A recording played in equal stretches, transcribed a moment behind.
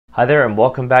Hi there, and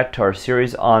welcome back to our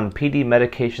series on PD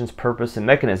medications, purpose, and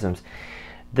mechanisms.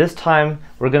 This time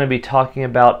we're going to be talking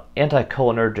about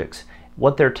anticholinergics,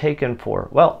 what they're taken for.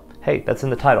 Well, hey, that's in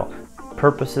the title,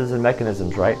 purposes and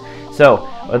mechanisms, right? So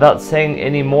without saying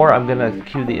any more, I'm going to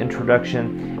cue the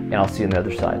introduction and I'll see you on the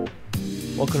other side.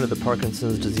 Welcome to the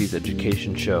Parkinson's Disease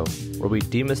Education Show, where we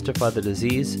demystify the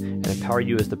disease and empower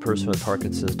you as the person with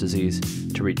Parkinson's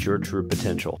disease to reach your true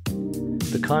potential.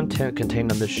 The content contained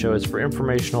on this show is for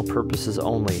informational purposes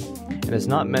only and is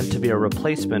not meant to be a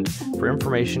replacement for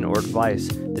information or advice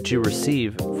that you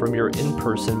receive from your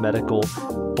in-person medical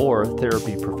or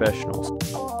therapy professionals.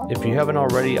 If you haven't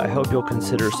already, I hope you'll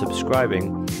consider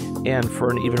subscribing, and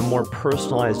for an even more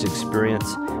personalized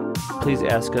experience, please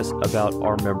ask us about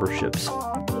our memberships.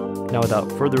 Now,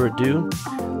 without further ado,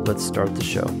 let's start the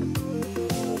show.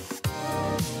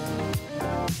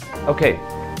 Okay,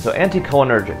 so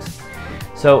anticholinergics.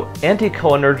 So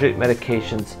anticholinergic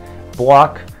medications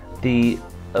block the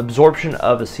absorption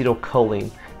of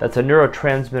acetylcholine. That's a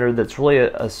neurotransmitter that's really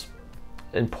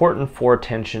important for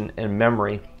attention and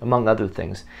memory, among other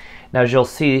things. Now, as you'll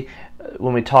see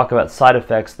when we talk about side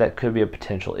effects, that could be a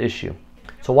potential issue.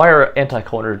 So why are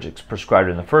anticholinergics prescribed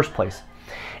in the first place?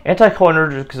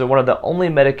 Anticholinergics are one of the only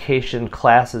medication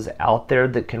classes out there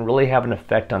that can really have an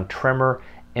effect on tremor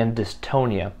and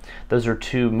dystonia. Those are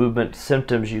two movement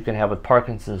symptoms you can have with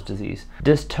Parkinson's disease.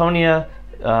 Dystonia,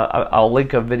 I'll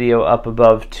link a video up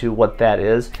above to what that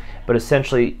is, but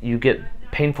essentially you get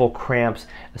painful cramps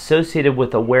associated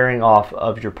with a wearing off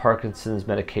of your Parkinson's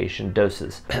medication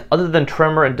doses. Other than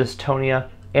tremor and dystonia,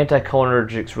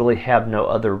 anticholinergics really have no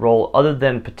other role other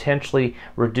than potentially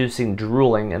reducing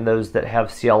drooling in those that have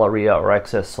sialorrhea or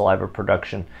excess saliva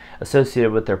production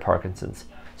associated with their Parkinson's.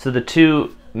 So the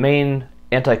two main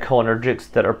anticholinergics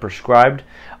that are prescribed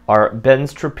are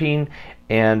benztropine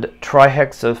and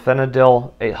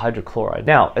trihexyphenidyl hydrochloride.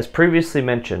 Now, as previously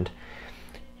mentioned,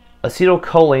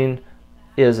 acetylcholine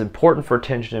is important for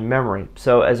attention and memory.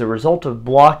 So as a result of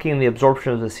blocking the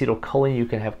absorption of acetylcholine, you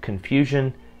can have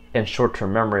confusion and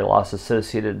short-term memory loss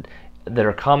associated that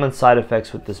are common side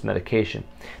effects with this medication.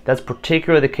 That's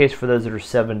particularly the case for those that are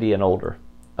 70 and older.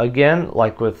 Again,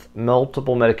 like with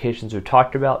multiple medications we've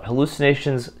talked about,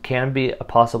 hallucinations can be a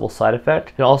possible side effect.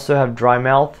 You can also have dry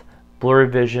mouth, blurry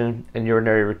vision, and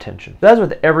urinary retention. As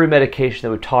with every medication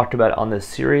that we've talked about on this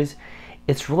series,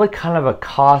 it's really kind of a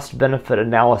cost-benefit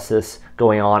analysis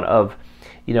going on of,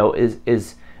 you know, is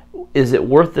it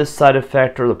worth this side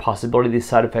effect or the possibility of these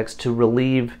side effects to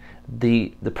relieve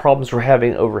the problems we're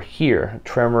having over here,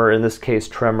 tremor, in this case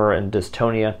tremor and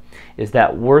dystonia? Is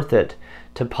that worth it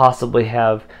to possibly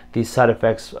have these side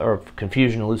effects of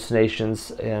confusion,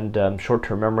 hallucinations, and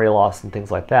short-term memory loss and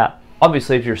things like that?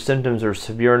 Obviously, if your symptoms are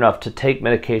severe enough to take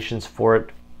medications for it,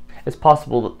 it's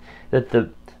possible that the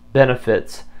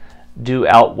benefits do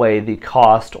outweigh the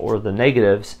cost or the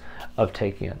negatives of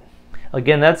taking it.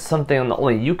 Again, that's something that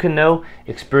only you can know,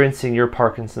 experiencing your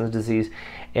Parkinson's disease,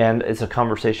 and it's a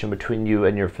conversation between you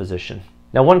and your physician.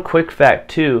 Now, one quick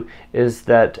fact too is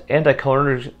that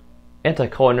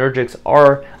anticholinergics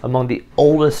are among the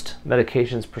oldest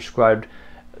medications prescribed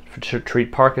to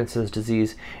treat Parkinson's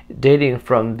disease, dating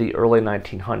from the early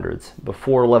 1900s,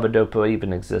 before levodopa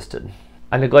even existed.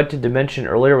 I neglected to mention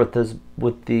earlier with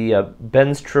the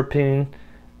benztropine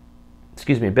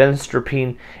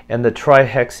and the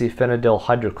trihexyphenidyl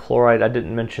hydrochloride, I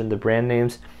didn't mention the brand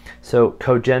names. So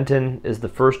Cogentin is the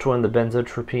first one, the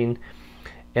benzotropine,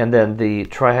 and then the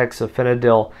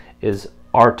trihexyphenidyl is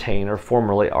Artane, or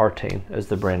formerly Artane as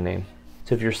the brand name.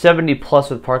 So if you're 70 plus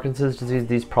with Parkinson's disease,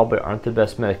 these probably aren't the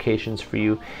best medications for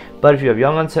you. But if you have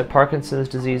young onset Parkinson's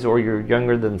disease, or you're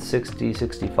younger than 60,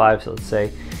 65, so let's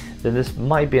say, then this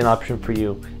might be an option for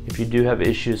you if you do have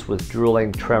issues with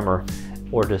drooling, tremor,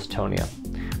 or dystonia.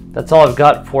 That's all I've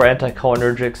got for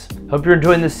anticholinergics. Hope you're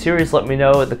enjoying this series. Let me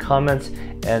know in the comments,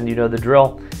 and you know the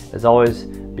drill. As always,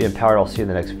 be empowered. I'll see you in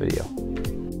the next video.